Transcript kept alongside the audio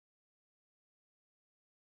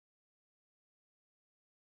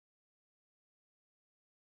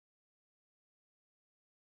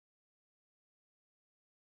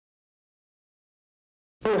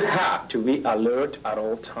You have to be alert at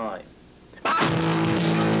all times.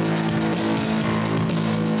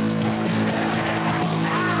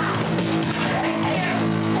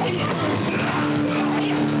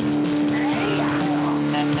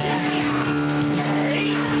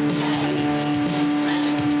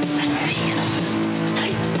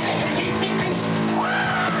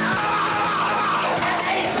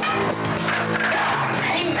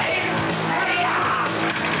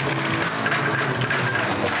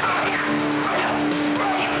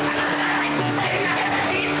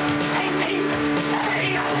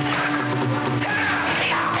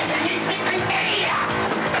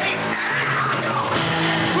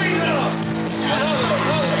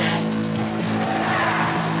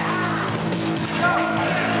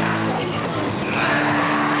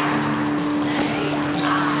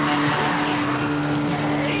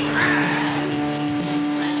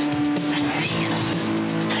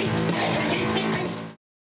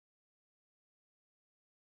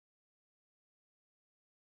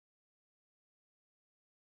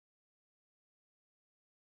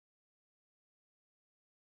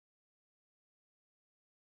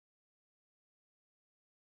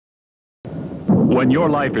 When your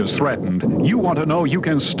life is threatened, you want to know you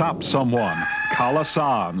can stop someone.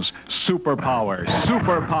 Calasanz. Superpower,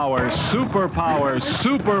 superpower, superpower,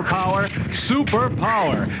 superpower,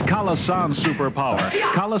 superpower. Calasanz Superpower.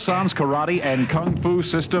 Calasanz Karate and Kung Fu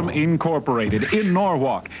System Incorporated in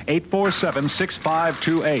Norwalk.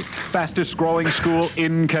 847-6528. Fastest growing school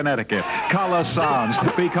in Connecticut. Calasanz.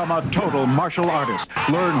 Become a total martial artist.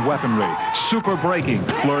 Learn weaponry, super braking,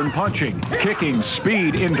 learn punching, kicking,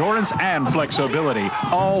 speed, endurance, and flexibility.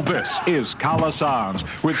 All this is Calasanz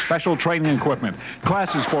with special training equipment.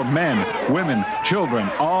 Classes for men, women, children,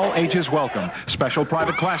 all ages welcome. Special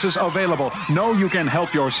private classes available. Know you can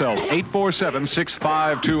help yourself.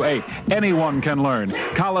 847-6528. Anyone can learn.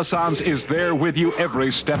 Calasanz is there with you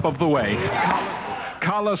every step of the way.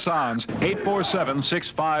 Calasanz,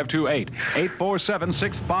 847-6528.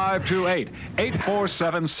 847-6528.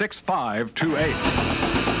 847-6528.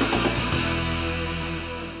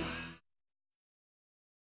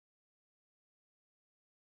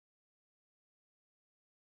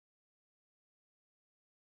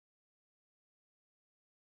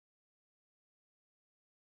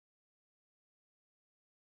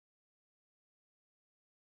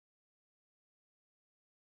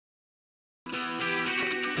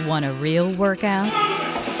 Want a real workout?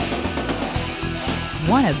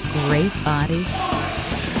 Want a great body?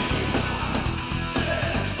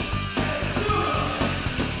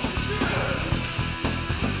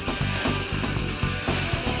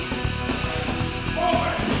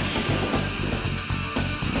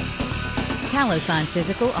 Calasanz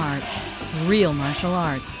Physical Arts. Real martial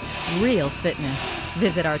arts. Real fitness.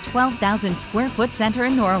 Visit our 12,000 square foot center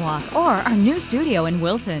in Norwalk or our new studio in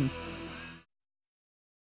Wilton.